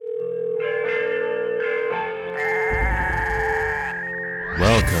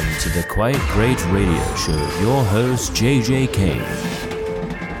to the Quite Great Radio Show. Your host, JJ Kane.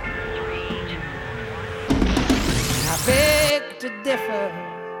 I beg to differ,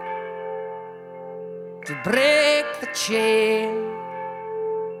 to break the chain,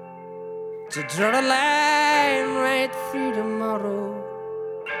 to draw a line right through tomorrow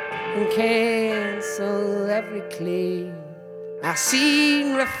and cancel every claim. I've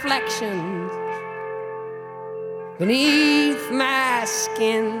seen reflections beneath my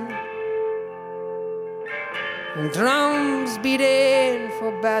skin, and drums beating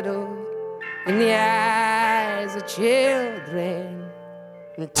for battle in the eyes of children,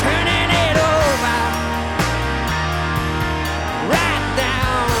 and turning it over right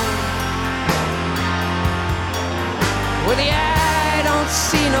down where the eye don't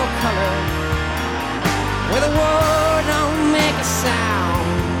see no color, where the word don't make a sound.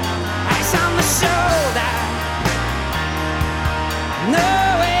 Ice on the shoulder,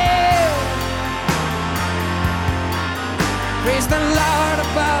 nowhere. Praise the Lord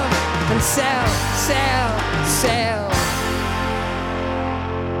above and sell, sell, sell.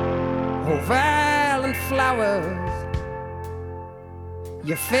 Oh, violent flowers,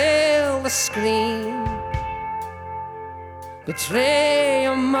 you fill the screen. Betray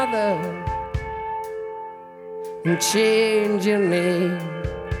your mother and change your name.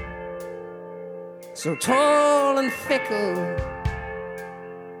 So tall and fickle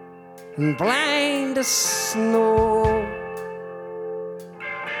and blind as snow,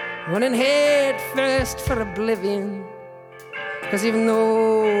 running head first for oblivion, 'cause you've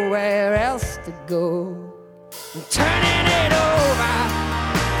nowhere else to go. And turning it over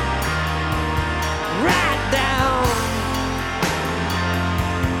right down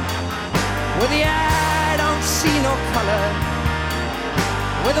where the eye don't see no color,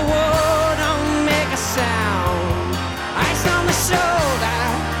 where the word don't make a sound. Ice on the shoulder,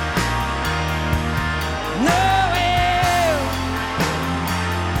 nowhere.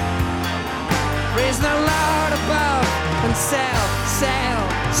 Praise the Lord above and sail, sail,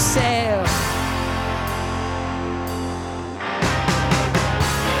 sail.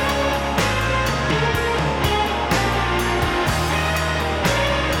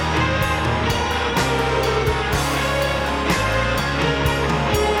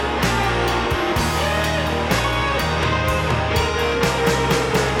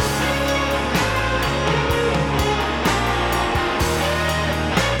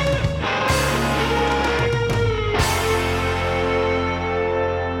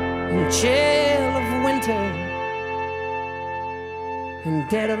 Chill of winter and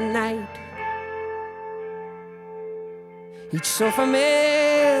dead of night, each so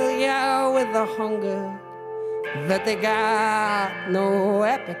familiar with the hunger that they got no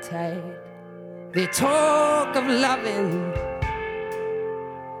appetite. They talk of loving,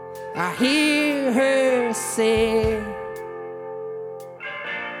 I hear her say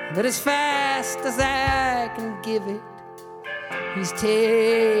that as fast as I can give it, he's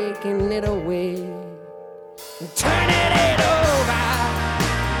taking it away and turning it over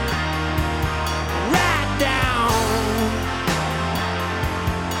right down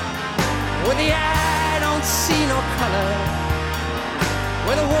where the eye don't see no color,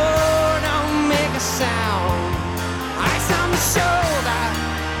 where the word don't make a sound. Ice on the shoulder,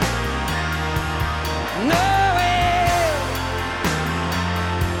 nowhere.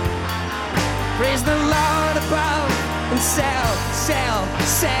 Praise the Lord above and sell, sell,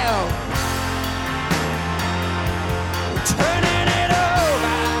 sell. Turning it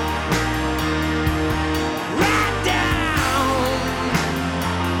over right down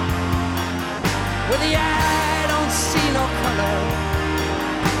where the eye don't see no color,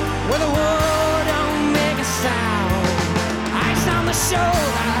 where the word don't make a sound. Ice on the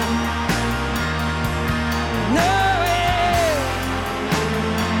shoulder, nowhere.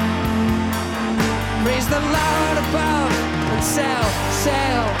 Praise the Lord above and sell,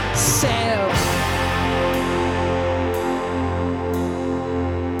 sell, sell.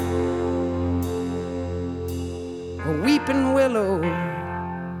 A weeping willow,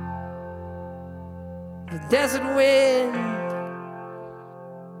 the desert wind.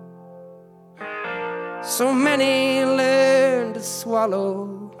 So many learn to swallow,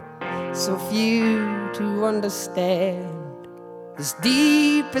 so few to understand. This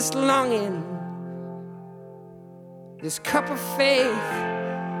deepest longing, this cup of faith,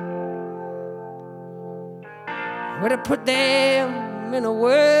 where to put them in a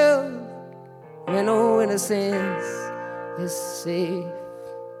world where no innocence is safe.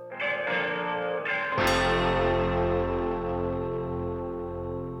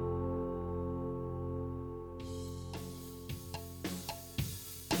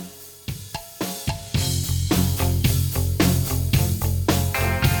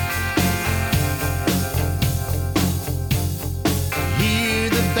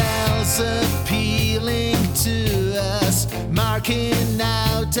 marking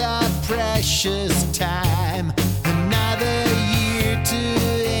out our precious time. Another year to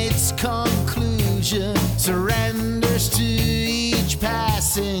its conclusion surrenders to each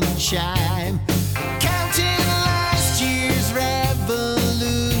passing chime. Counting last year's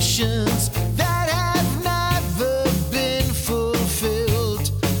revolutions that have never been fulfilled.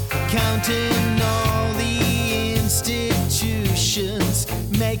 Counting all the institutions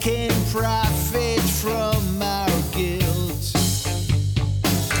making profit from our guilt.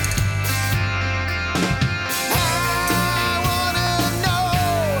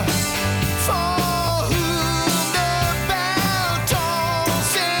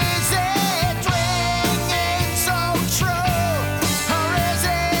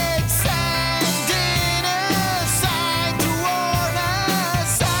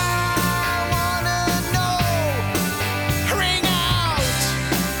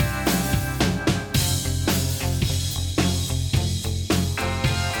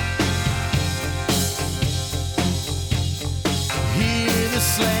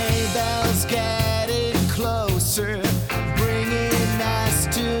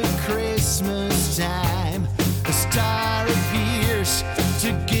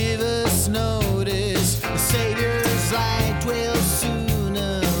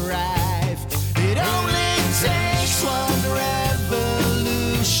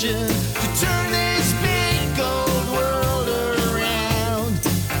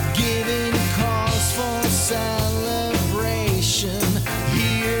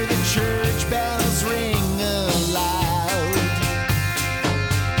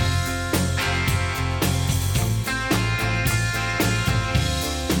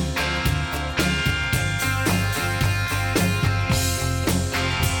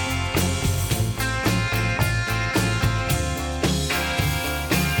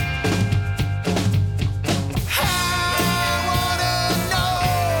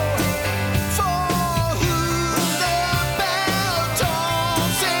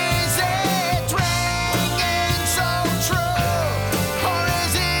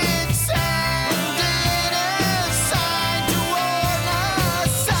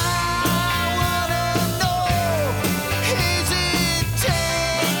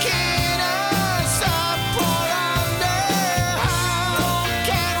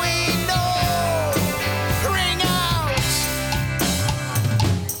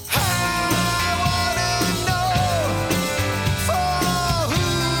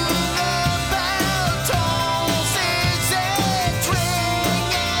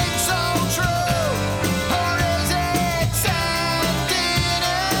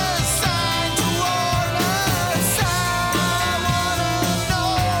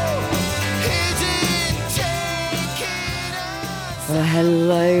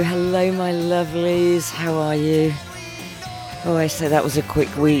 Hello, my lovelies. How are you? Oh, I say that was a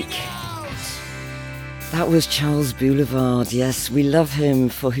quick week. That was Charles Boulevard. Yes, we love him,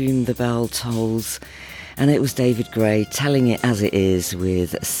 For Whom the Bell Tolls. And it was David Gray telling it as it is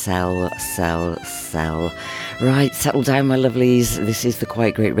with Sell, Sell, Sell. Right, settle down, my lovelies. This is the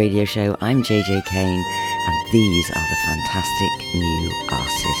Quite Great Radio Show. I'm JJ Kane, and these are the fantastic new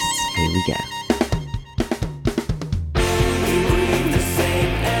artists. Here we go.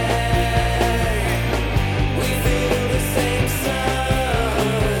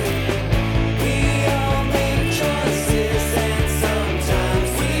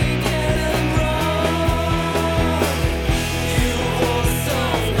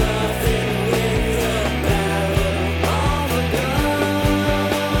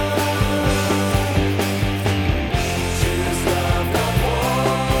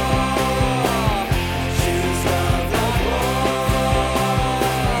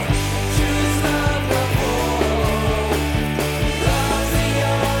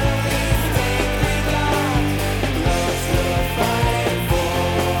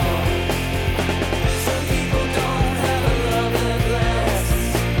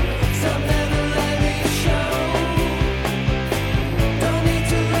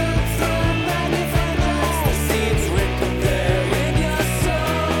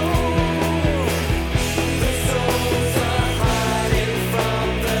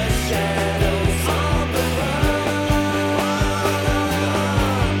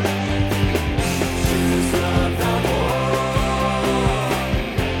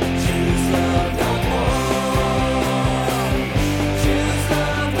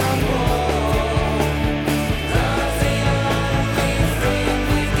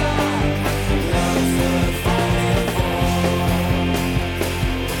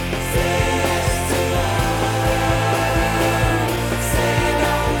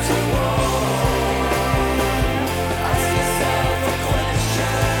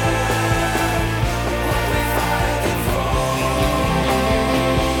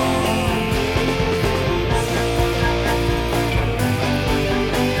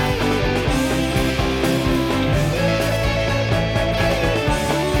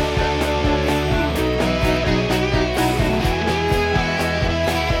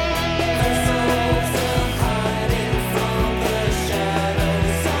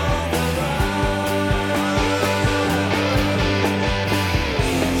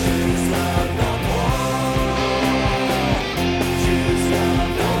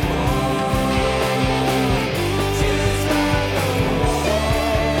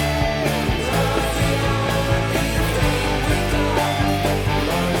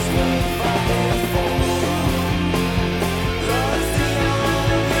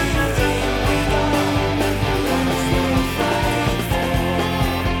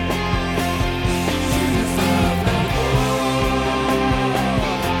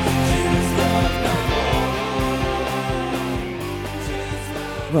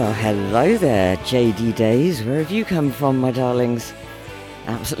 Hello there, JD Days. Where have you come from, my darlings?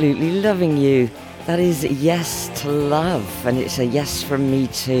 Absolutely loving you. That is Yes to Love, and it's a yes from me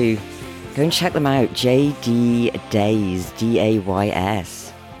too. Go and check them out, JD Days, Days.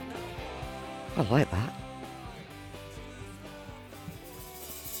 I like that.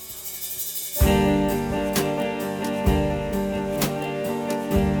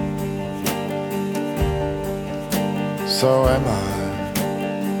 So am I.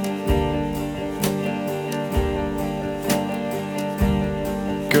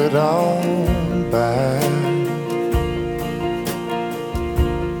 Good or bad,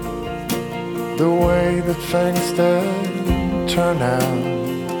 the way that things did turn out,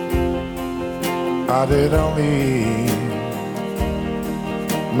 I did only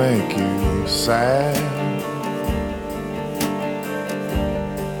make you sad.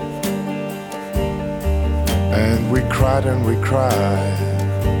 And we cried and we cried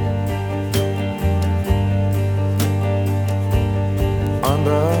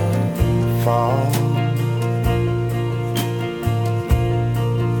under fall.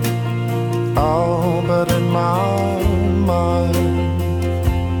 Oh, but in my mind,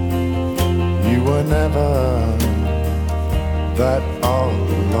 you were never that all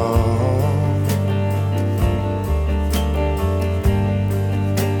alone.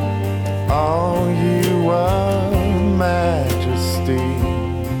 Oh, you were Majesty.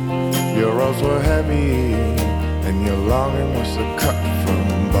 Your rose were heavy and your longing was a cut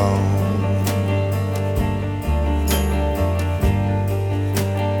from bone.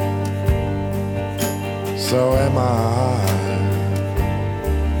 So am I.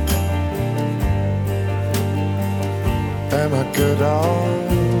 Am I good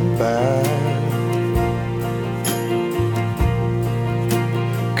or bad?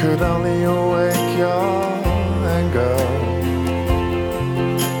 Could only awake your anger.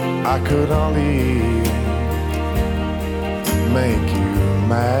 I could only make you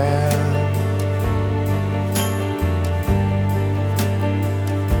mad.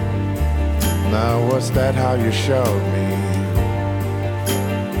 Now was that how you showed me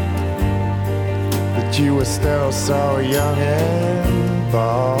that you were still so young and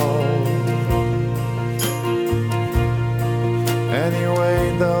bold?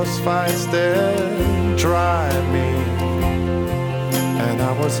 Anyway, those fights did drive me, and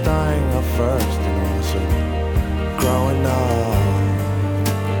I was dying of thirst and also growing up.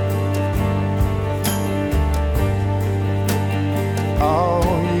 Oh,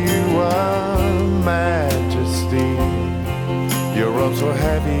 you were Majesty. Your robes were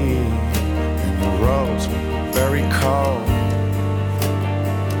heavy and your robes were very cold.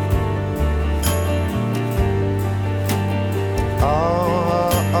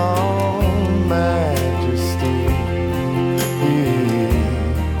 Oh, Majesty.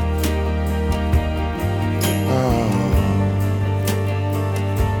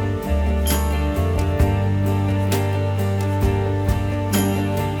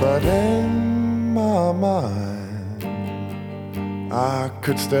 But in my mind, I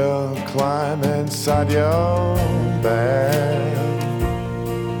could still climb inside your bed,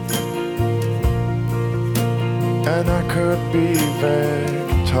 and I could be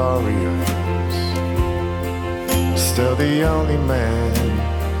victorious, still the only man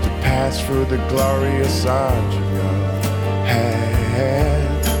to pass through the glorious arch of your head.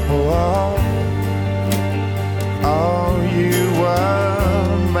 Oh, oh, you were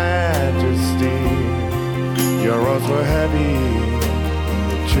Majesty. Your roses were heavy and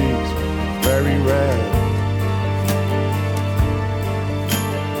your cheeks were very red.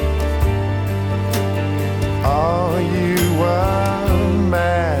 Oh, you were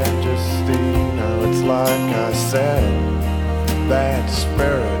Majesty. Now it's like I said, that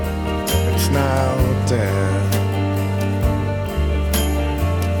spirit, it's now dead.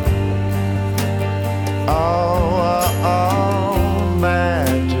 Oh,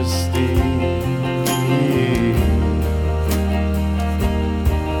 Majesty.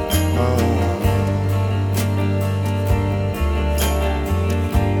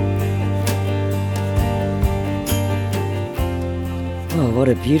 Oh, what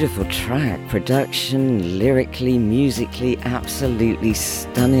a beautiful track. Production, lyrically, musically, absolutely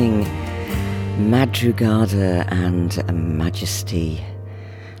stunning. Madrugada and Majesty.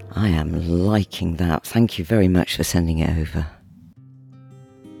 I am liking that. Thank you very much for sending it over.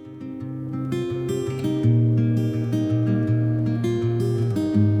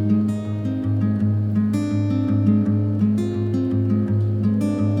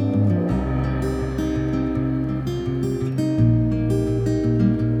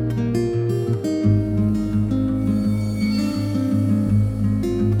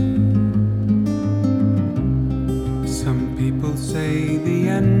 the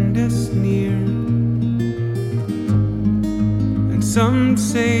end is near. And some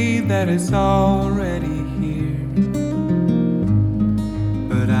say that it's already here.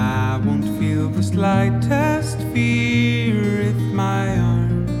 But I won't feel the slightest fear if my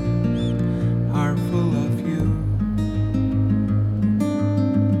arms are full of you.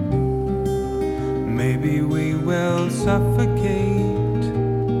 Maybe we will suffocate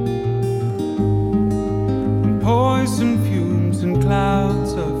in poison fumes and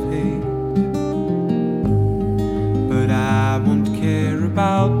clouds of hate. But I won't care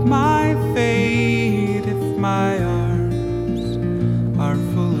about my fate if my arms are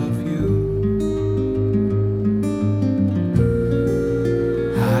full of you.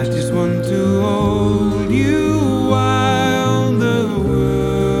 I just want to hold you while the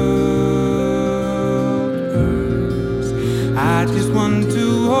world burns. I just want to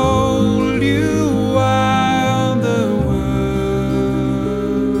hold you while the world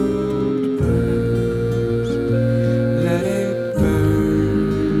burns. Let it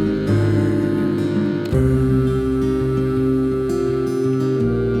burn, burn, burn.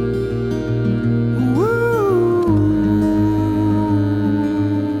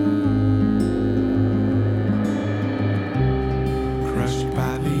 Crushed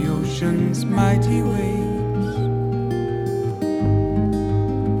by the ocean's mighty waves,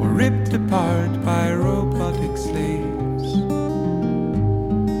 or ripped apart by robotic slaves.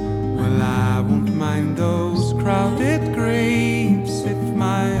 Well, I won't mind those crowded graves if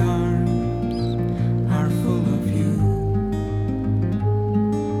my arms are full of you.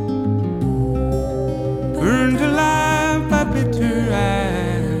 Burned alive by bitter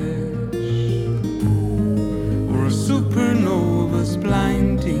ash, or a supernova's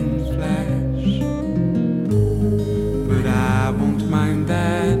blinding flash. But I won't mind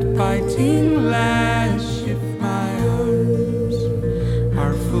that biting lash if my arms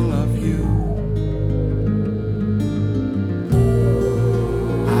are full of you.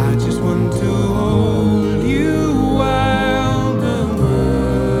 I just want to hold you while the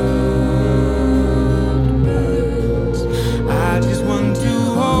world burns. I just want to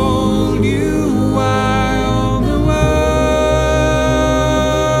hold you while the world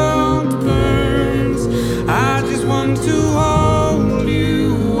burns. I just want to hold you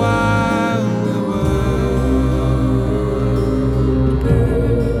while the world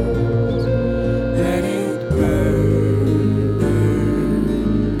burns. Let it burn, burn,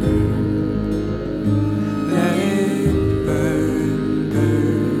 burn. Let it burn, burn,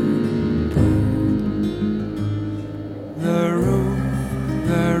 burn. The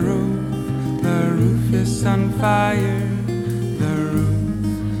roof is on fire. The roof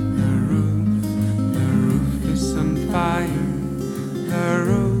is on fire. The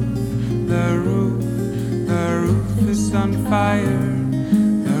roof is on fire.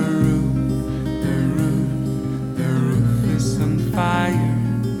 The roof is on fire.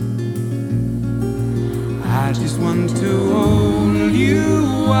 I just want to hold you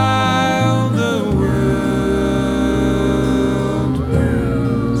while the world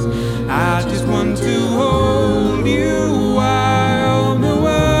burns. I just want to hold you while the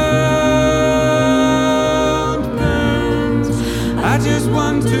world burns. I just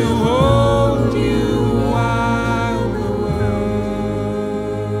want to hold you while the world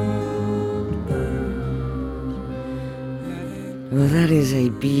burns. Well, that is a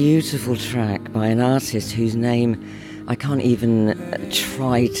beautiful track by an artist whose name I can't even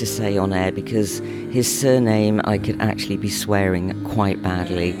try to say on air because his surname I could actually be swearing quite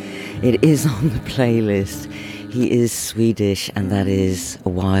badly. It is on the playlist. He is Swedish, and that is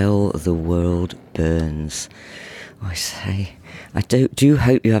While the World Burns. Oh, I say, I do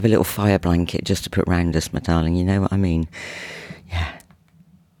hope you have a little fire blanket just to put round us, my darling. You know what I mean? Yeah.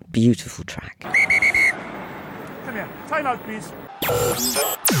 Beautiful track. Come here. Time out, please.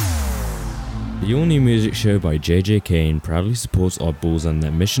 The All New Music Show by JJ Kane proudly supports Oddballs and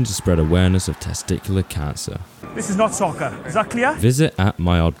their mission to spread awareness of testicular cancer. This is not soccer. Is that clear? Visit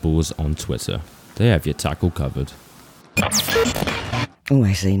 @myoddballs on Twitter. They have your tackle covered. Oh,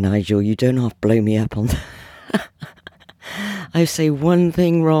 I say, Nigel, you don't half blow me up on that. I say one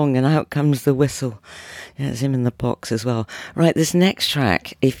thing wrong and out comes the whistle. Yeah, it's him in the box as well. Right, this next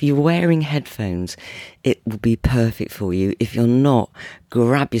track, if you're wearing headphones, it will be perfect for you. If you're not,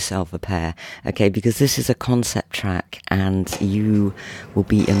 grab yourself a pair, okay, because this is a concept track and you will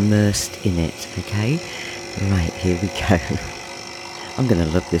be immersed in it, okay? Right, here we go. I'm going to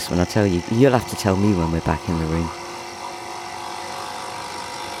love this one, I tell you. You'll have to tell me when we're back in the room.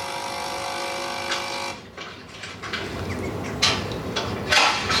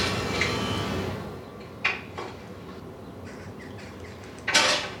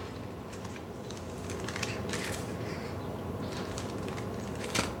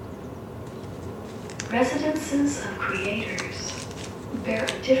 Residences of creators bear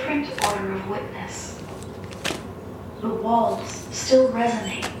a different order of witness. The walls still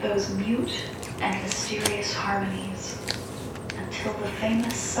resonate those mute and mysterious harmonies until the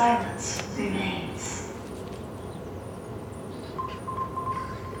famous silence remains.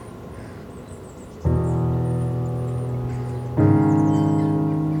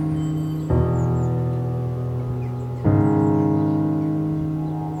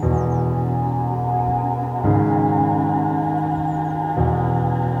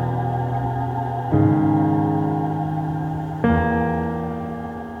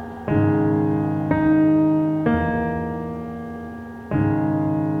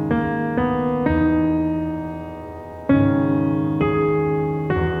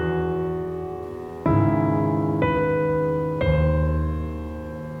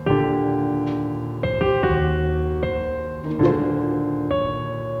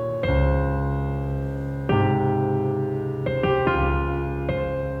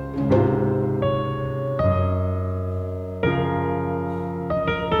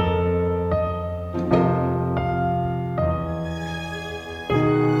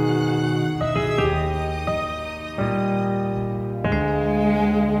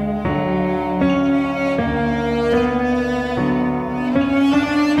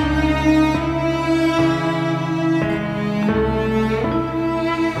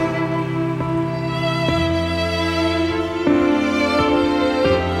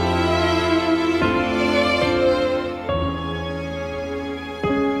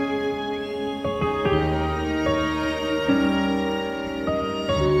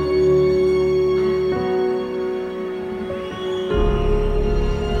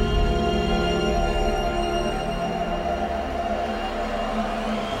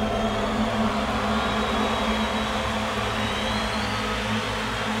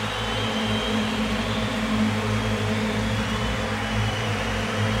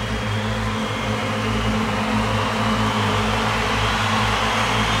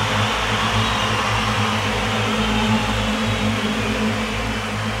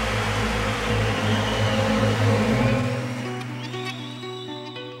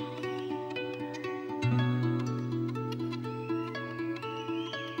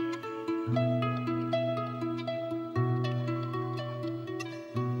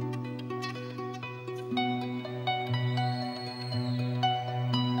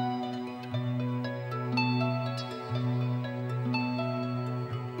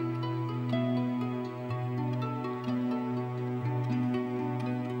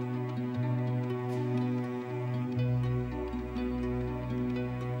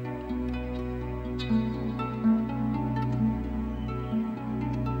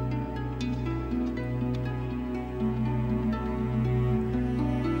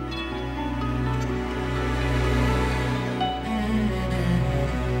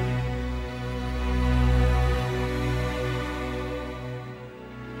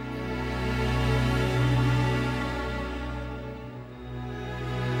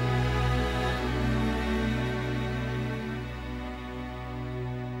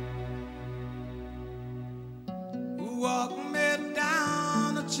 Walk me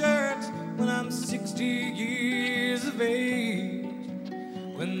down to church when I'm 60 years of age.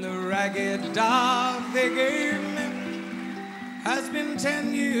 When the ragged dog they gave me has been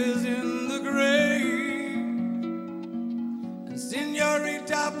 10 years in the grave. And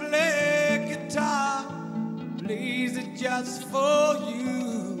Senorita play guitar, plays it just for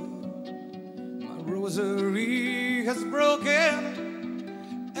you. My rosary has broken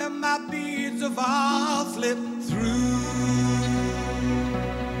and my beads have all slipped through.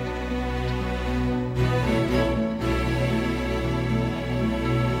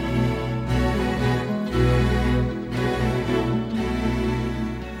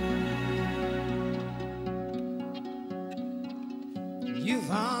 You've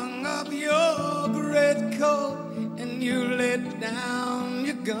hung up your great coat and you laid down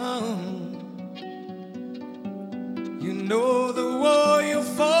your gun. You know the war you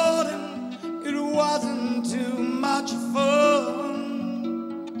fought in, it wasn't too much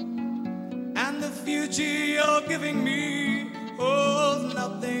fun. And the future you're giving me holds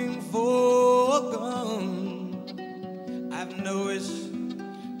nothing forgone. I've no wish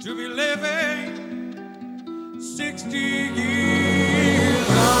to be living 60 years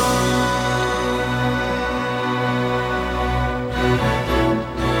on.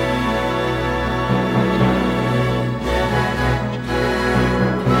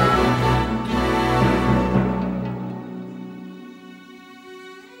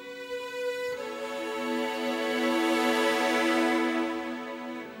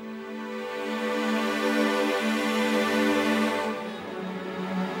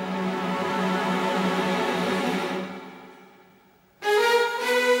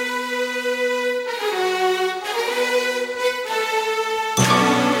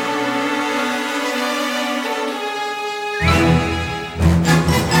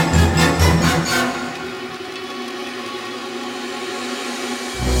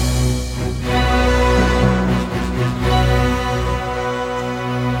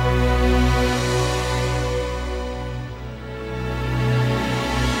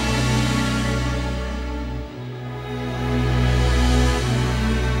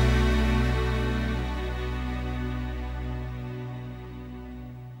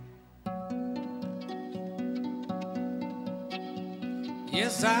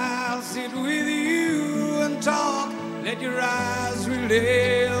 Yes, I'll sit with you and talk. Let your eyes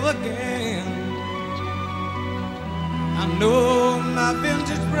relive again. I know my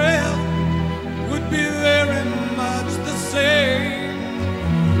vintage breath would be very much the same.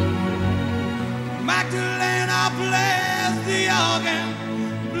 Magdalena plays the organ,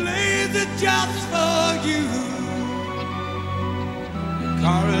 plays it just for you.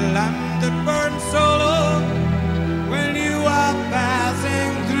 Caroline that burns solo when you are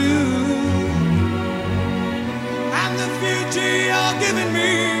passing through. And the future you're giving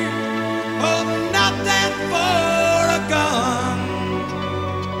me, oh, not that far gone.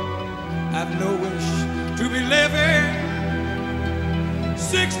 I've no wish to be living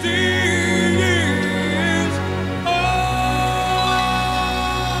 60 years old.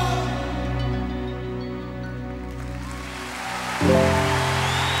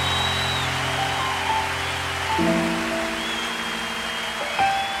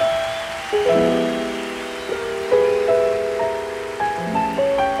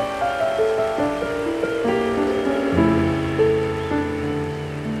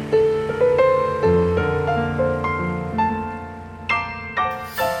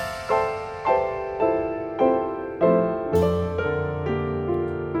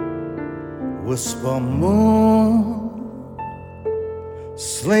 Whisper moon,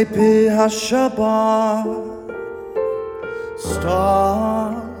 sleepy Hushabah,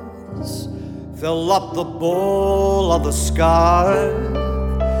 stars fill up the bowl of the sky,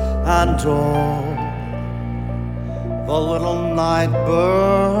 and all the little night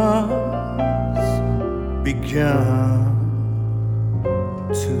birds begin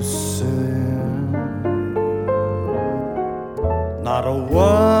to sing. Not a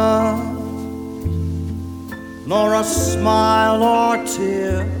word, nor a smile or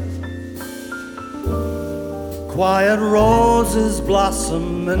tear. Quiet roses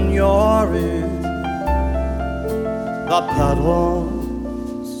blossom in your ear. The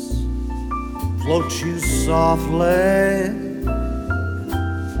petals float you softly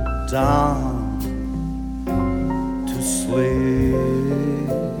down to sleep.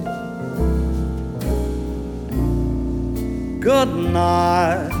 Good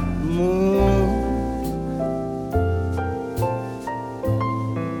night, moon.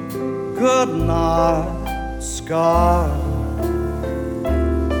 Good night, sky.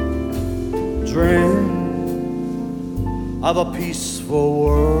 Dream of a peaceful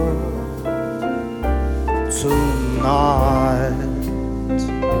world tonight.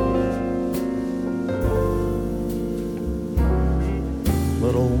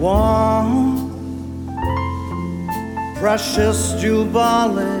 Little one, precious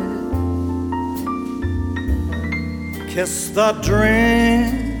Jubilee, kiss the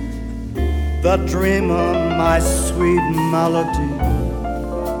dream of my sweet melody.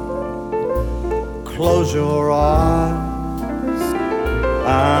 Close your eyes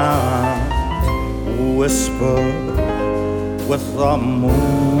and whisper with the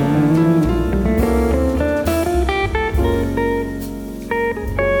moon.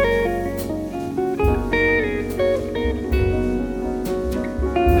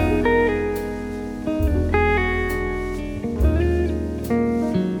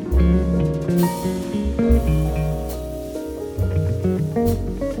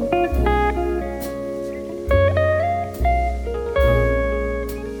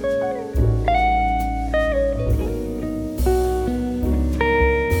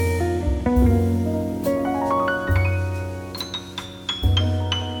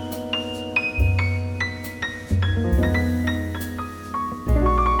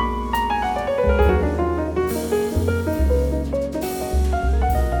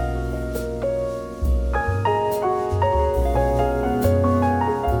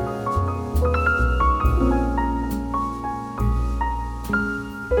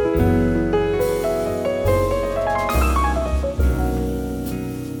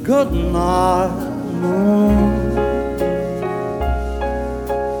 Good night, moon,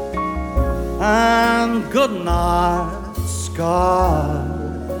 and good night, sky.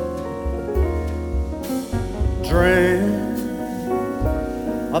 Dream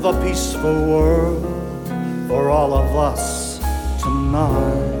of a peaceful world for all of us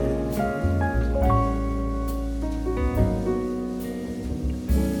tonight.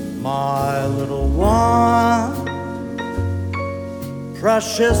 My little one,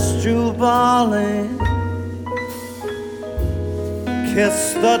 precious Jubilee,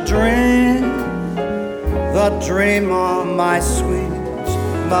 kiss the dream of my sweet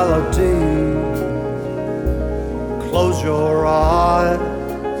melody. Close your eyes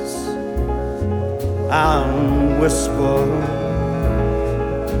and whisper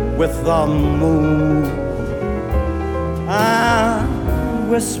with the moon and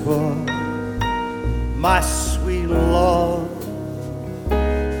whisper, my sweet Lord,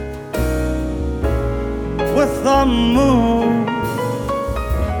 with the moon.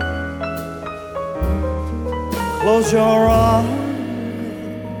 Close your eyes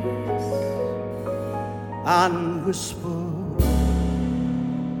and whisper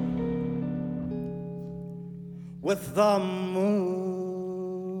with the moon.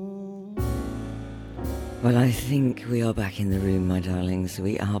 Well, I think we are back in the room, my darlings.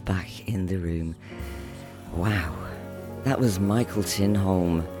 We are back in the room. Wow, that was Michael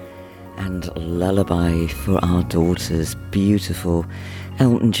Tinholme and Lullaby for Our Daughters. Beautiful.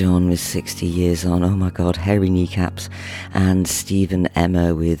 Elton John with 60 Years On. Oh my God, hairy kneecaps. And Stephen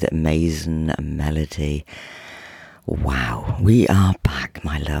Emmer with Maison Melody. Wow, we are back,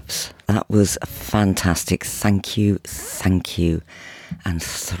 my loves. That was fantastic. Thank you, and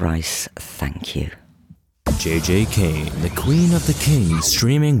thrice thank you. JJ Kane, the Queen of the Kings,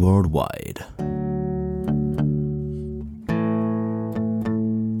 streaming worldwide.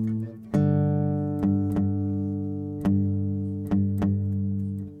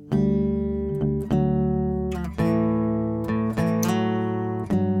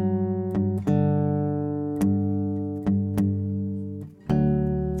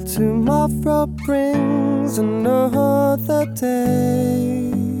 Tomorrow brings another day,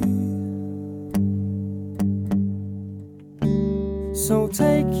 so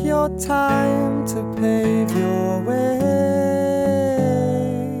take your time to pave your way.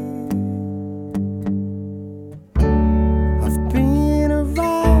 I've been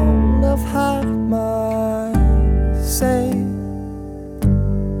around, I've had my say.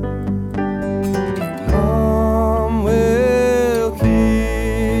 Mom will keep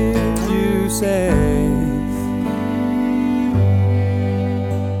you safe.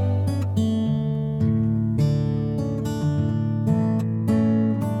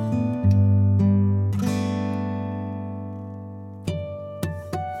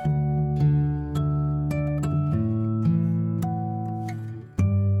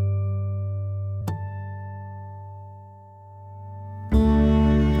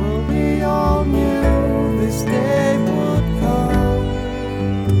 Well, we all knew this day would come.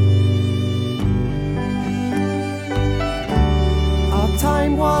 Our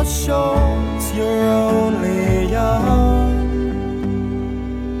time was short, you're only young.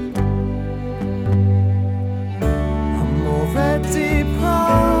 I'm already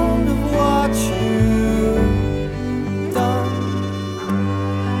proud of what you've done.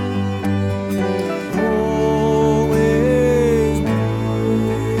 Always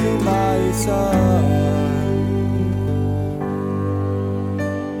be my son.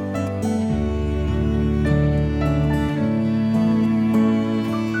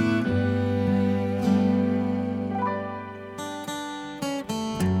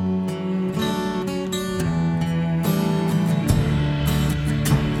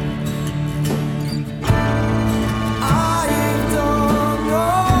 I've done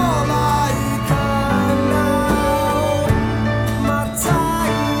all I can now. My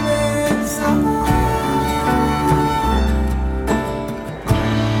time is up.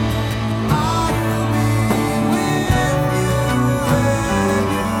 I'll be with you when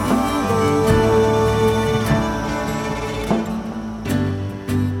you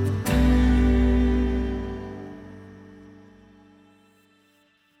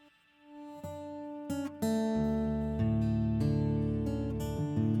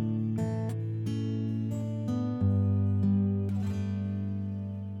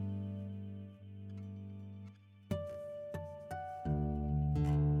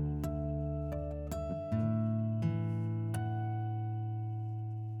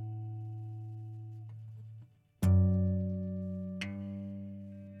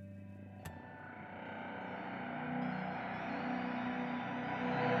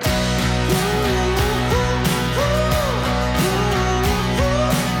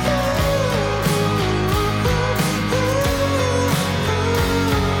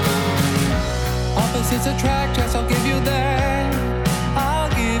Opposites attract, yes, I'll give you that. I'll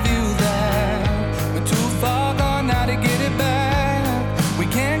give you that. We're too far gone now to get it back. We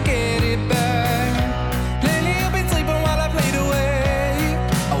can't get it back. Lately you've been sleeping while I played away.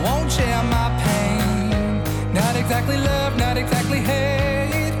 I won't share my pain. Not exactly love, not exactly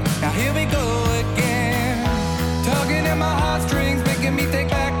hate. Now here we go again. Tugging at my heartstrings, making me take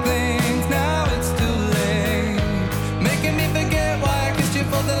back things. Now it's too late. Making me forget why I kissed you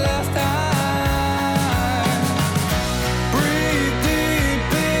for the last time. Breathe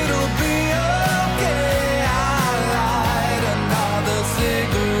deep, it'll be okay. I light another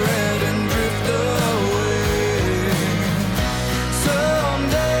cigarette.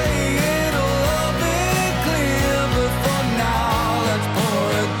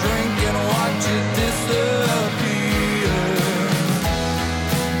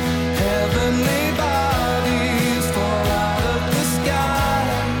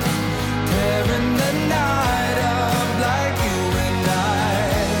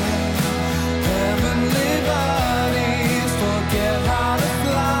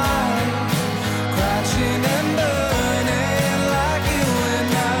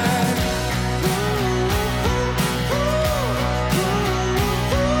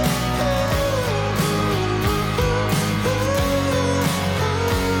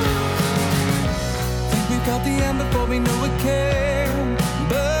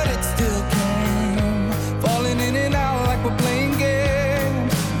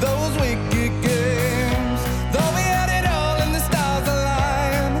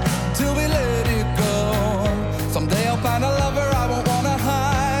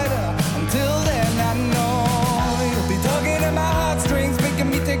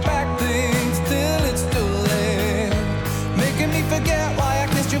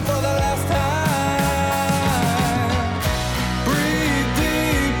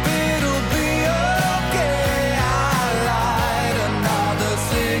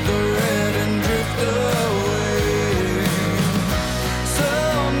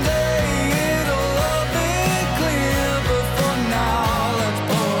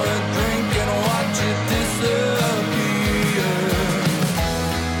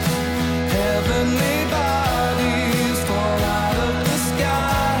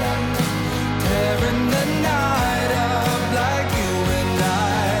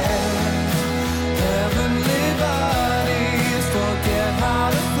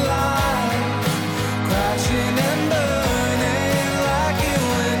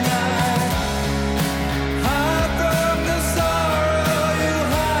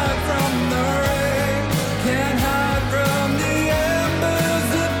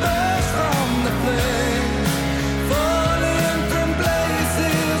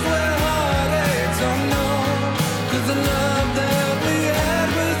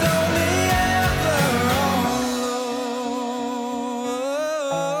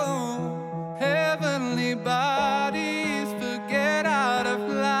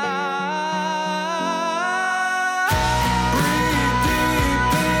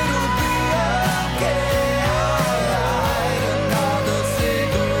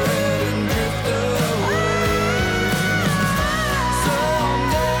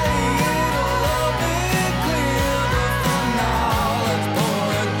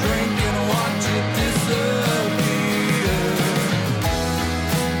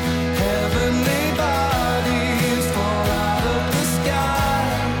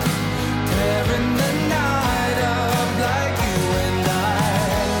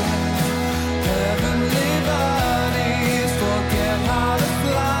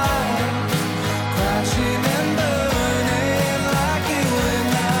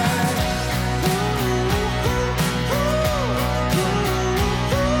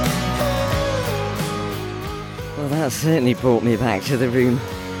 That certainly brought me back to the room.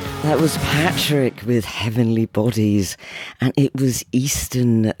 That was Patrick with Heavenly Bodies, and it was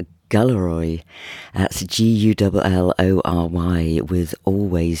Easton Guillory. That's Gulloroy with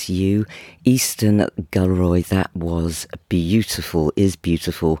Always You. Easton Guillory, that was beautiful, is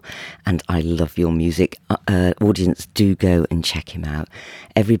beautiful, and I love your music. Audience, do go and check him out.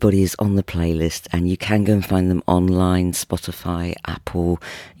 Everybody is on the playlist, and you can go and find them online, Spotify, Apple,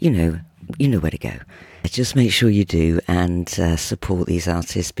 you know where to go. Just make sure you do and support these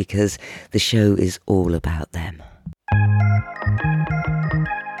artists, because the show is all about them.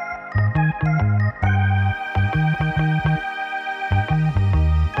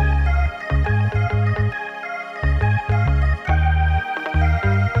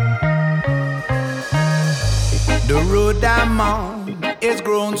 The road I'm on is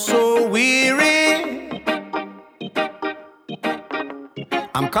grown so weary.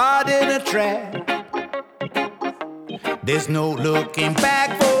 I'm caught in a trap. There's no looking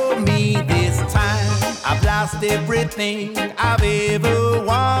back for me this time. I've lost everything I've ever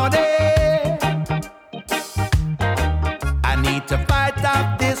wanted. I need to fight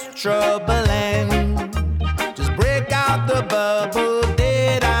off this trouble and just break out the bubble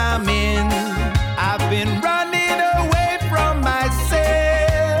that I'm in. I've been running away from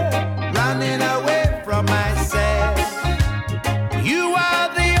myself, running away from myself. You are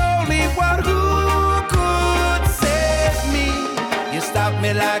the only one who stop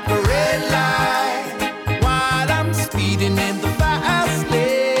me like a red light while I'm speeding in the fast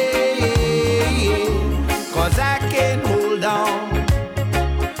lane. 'Cause I can't hold on.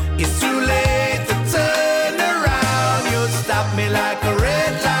 It's too late to turn around. You stop me like a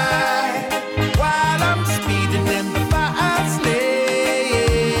red light while I'm speeding in the fast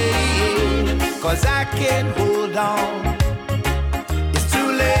lane. 'Cause I can't hold on. It's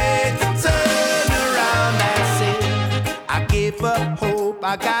too late to turn around. That's it. I gave up hope,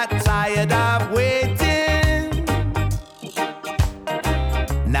 I got tired of waiting.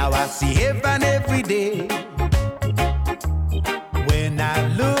 Now I see heaven every day. When I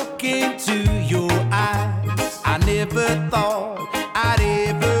look into your eyes, I never thought I'd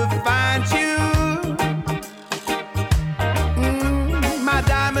ever find you. My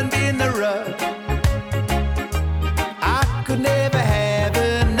diamond in the rough. I could never have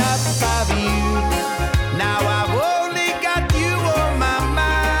enough of you. Now I've only got you on my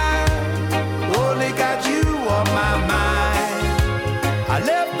mind, only got you on my mind. I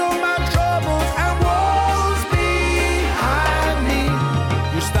left all my troubles and woes behind me.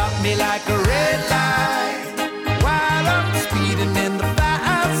 You stopped me like a red light while I'm speeding in the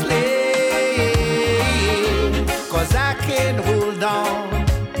fast lane. 'Cause I can't hold on.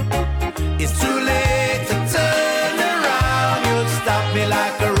 It's too late to turn around. You stop me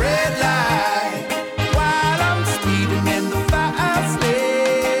like a red light while I'm speeding in the fast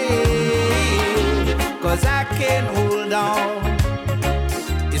lane. 'Cause I can't hold on.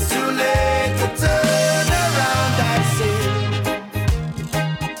 It's too late to turn around. That's it.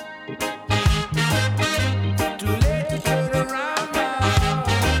 Too late to turn around now.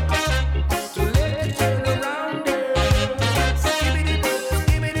 Too late to turn around, girl.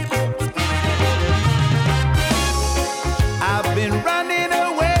 I've been running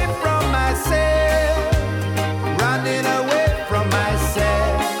away from myself, running away from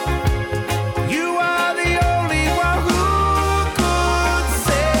myself. You are the only one who could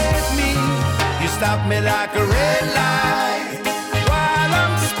save me. You stopped me like a red light while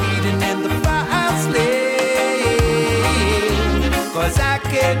I'm speeding in the fast lane. 'Cause I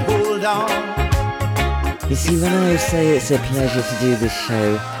can't hold on. You see, when I say it's a pleasure to do this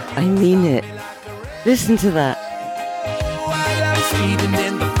show, I mean it. Listen to that. While I'm speeding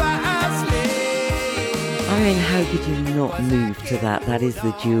in the fast lane. I mean, how could you not move to that? That is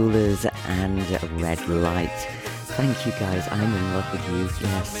the Jewelers and Red Light. Thank you guys, I'm in love with you.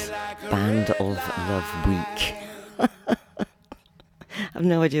 Yes, Band of Love Week. I have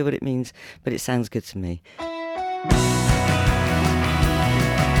no idea what it means, but it sounds good to me.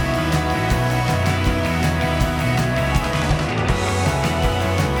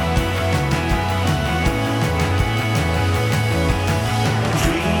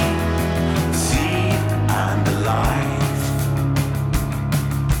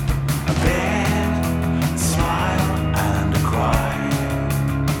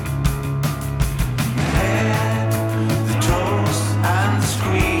 The toast and the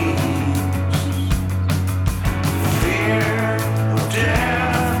screams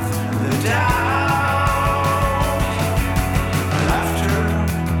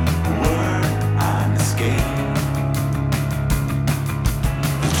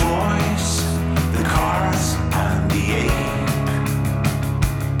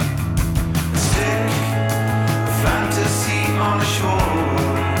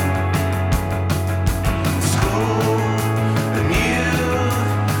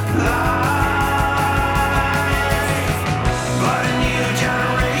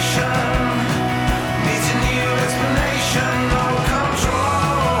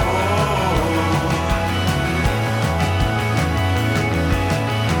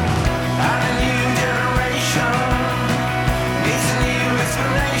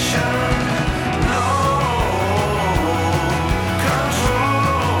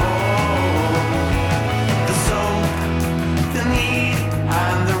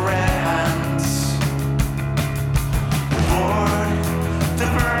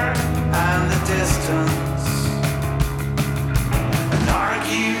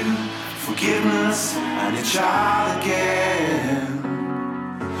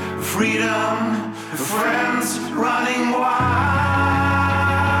freedom, friends running wild.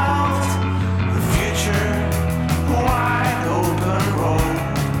 The future, wide open road.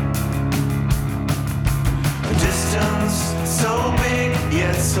 A distance so big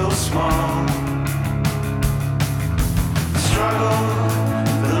yet so small. Struggle,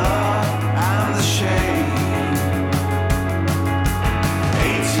 the love and the shame.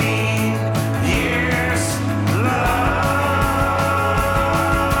 18 years love,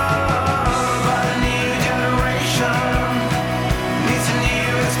 but a new generation needs a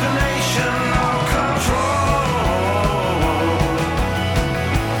new explanation of control.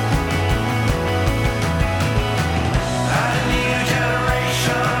 And a new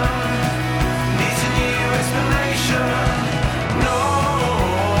generation needs a new explanation. No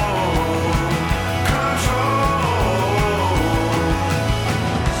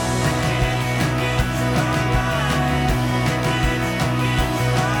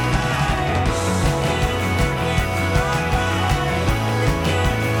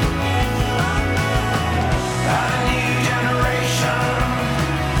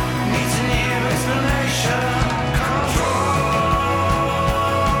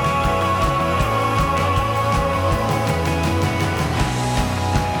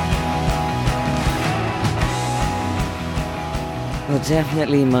Well,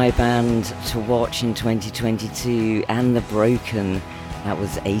 definitely my band to watch in 2022, and The Broken. That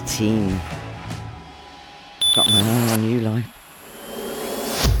was 18. Got my eye on you, Life.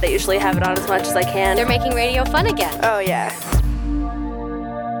 They usually have it on as much as I can. They're making radio fun again. Oh, yeah.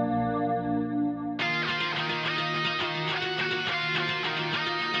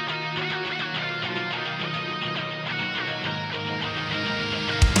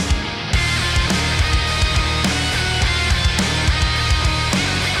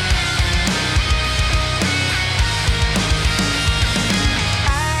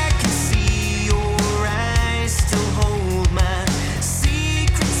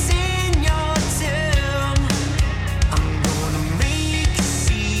 I'm gonna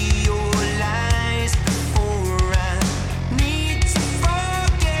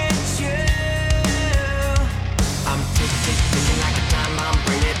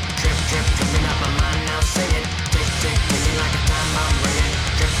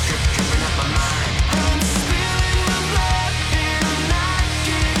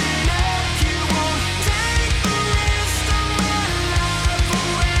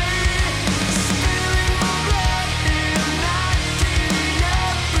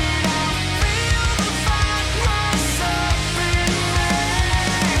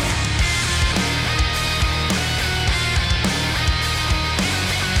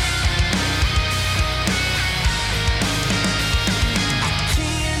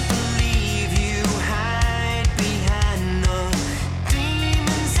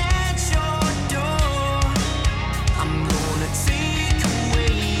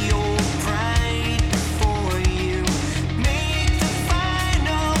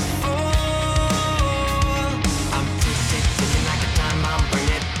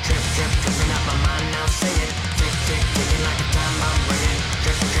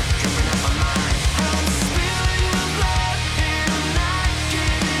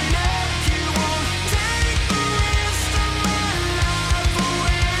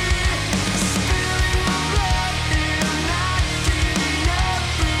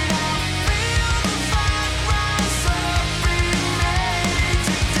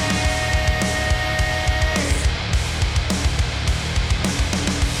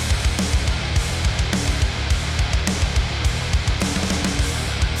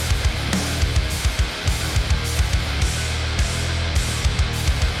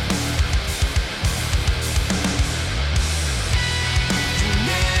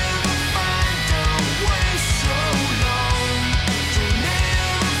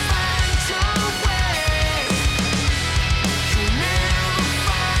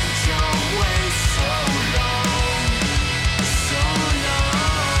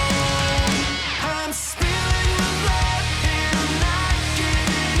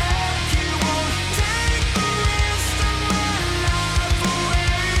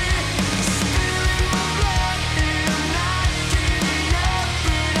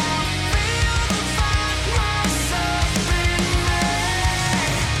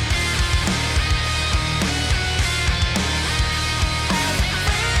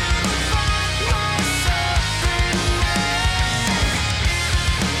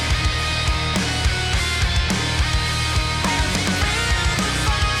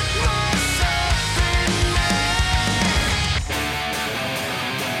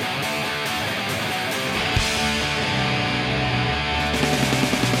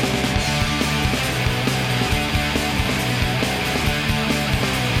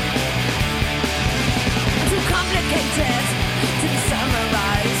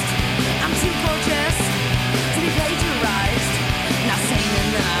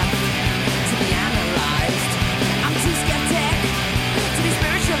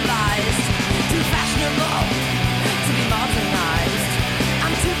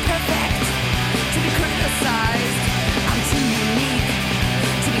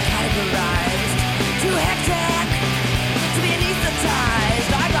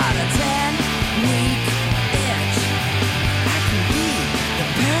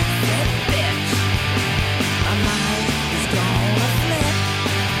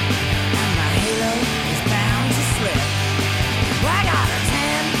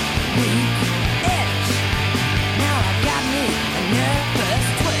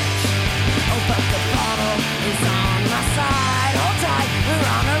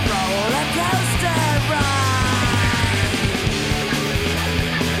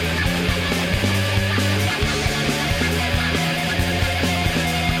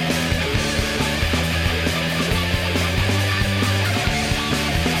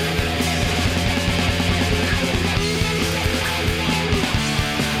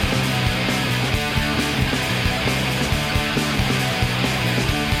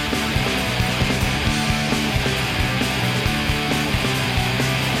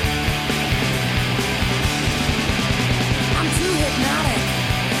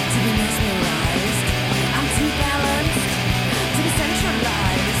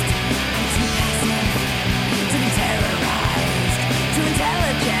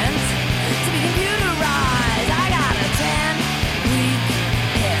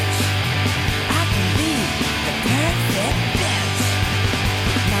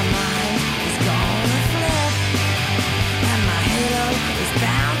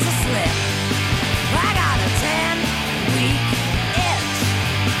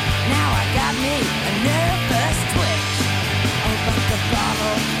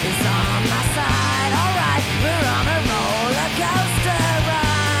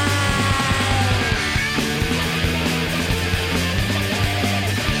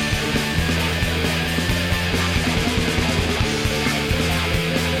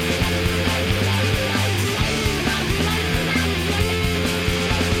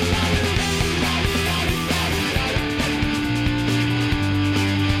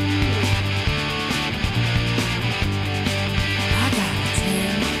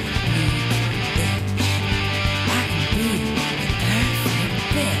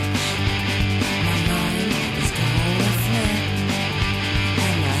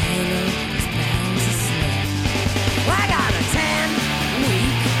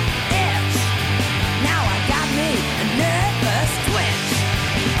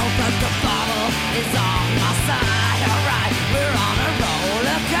is on my side. Alright, we're on a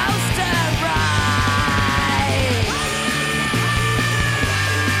roller coaster ride.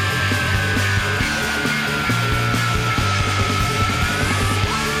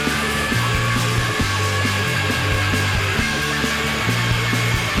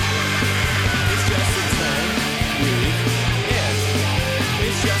 It's just a 10-week itch.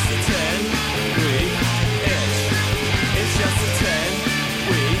 It's just a 10-week itch. It's just a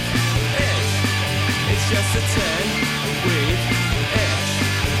 10-week itch. It's just a 10-week itch.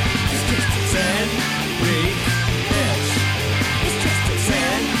 It's just a 10-week itch. It's just a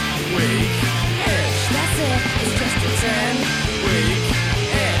 10-week itch. That's it. It's just a 10-week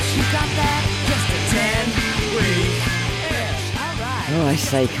itch. You got that? Just a 10-week itch. All right. Oh, I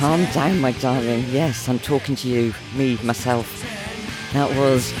say, calm down, my darling. Yes, I'm talking to you, me, myself. That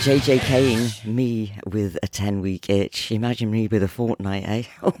was JJ Kane, me with a 10-week itch. Imagine me with a fortnight, eh?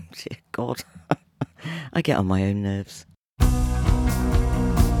 Oh, dear God. I get on my own nerves.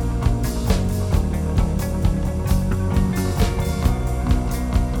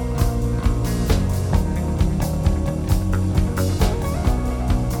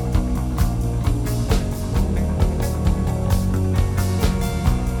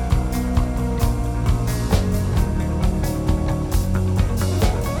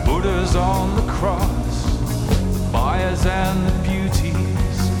 Buddha's on the cross, the buyers and the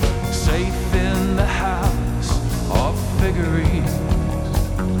beauties, safe in the house of figurines.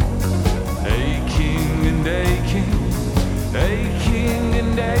 Aching and aching, aching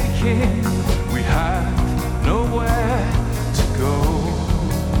and aching, we have nowhere to go.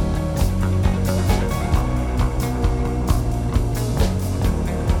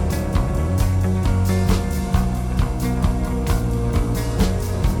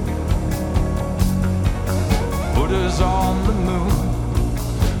 Buddha's on the moon,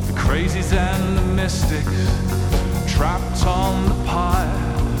 the crazies and the mystics, trapped on the pyre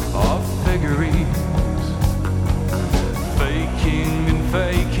of figurines. Faking and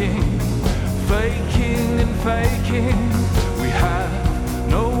faking, faking and faking, we have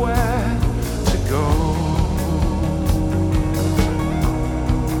nowhere to go.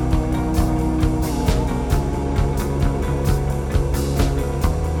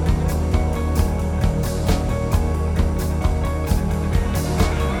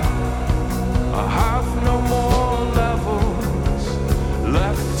 I have no more levels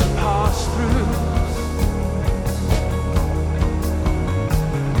left to pass through.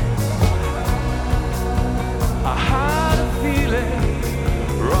 I had a feeling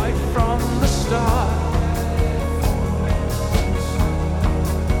right from the start.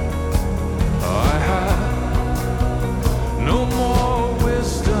 I had no more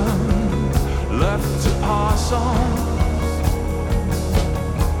wisdom left to pass on.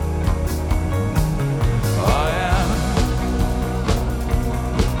 I am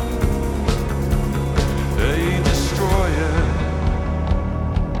a destroyer.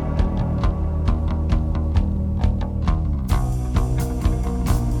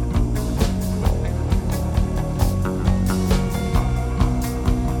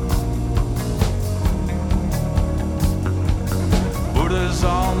 Buddha's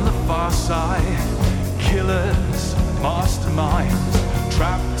on the far side, killers, masterminds,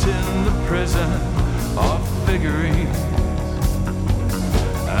 trapped in the prison of figurines.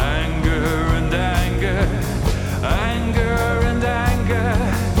 Anger and anger, anger and anger,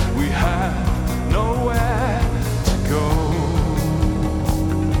 we have nowhere to go.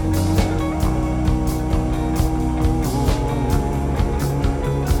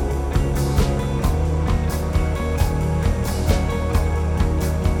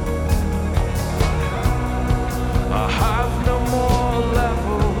 I have no more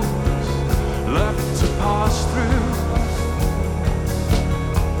levels left to pass through.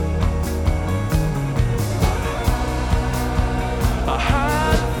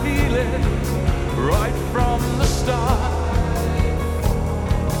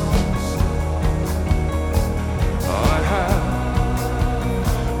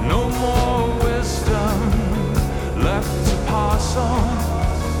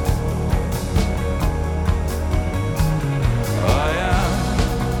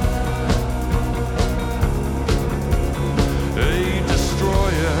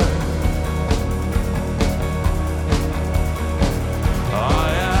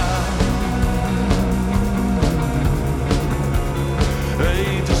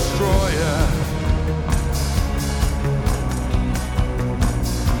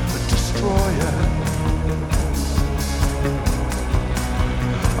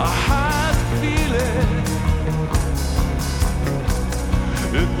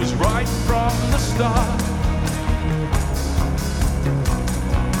 It was right from the start.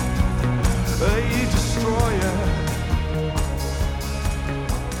 A destroyer.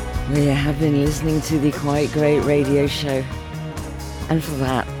 We have been listening to the Quite Great radio show, and for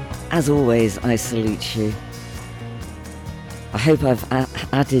that, as always, I salute you. I hope I've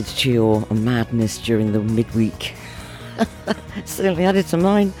added to your madness during the midweek. Certainly added to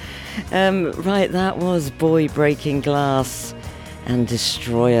mine. Right, that was Boy Breaking Glass and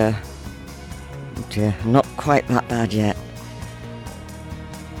Destroyer. Dear, not quite that bad yet.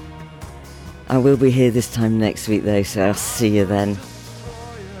 I will be here this time next week though, so I'll see you then.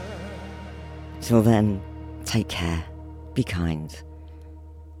 Till then, take care, be kind,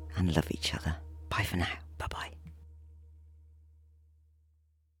 and love each other. Bye for now. Bye-bye.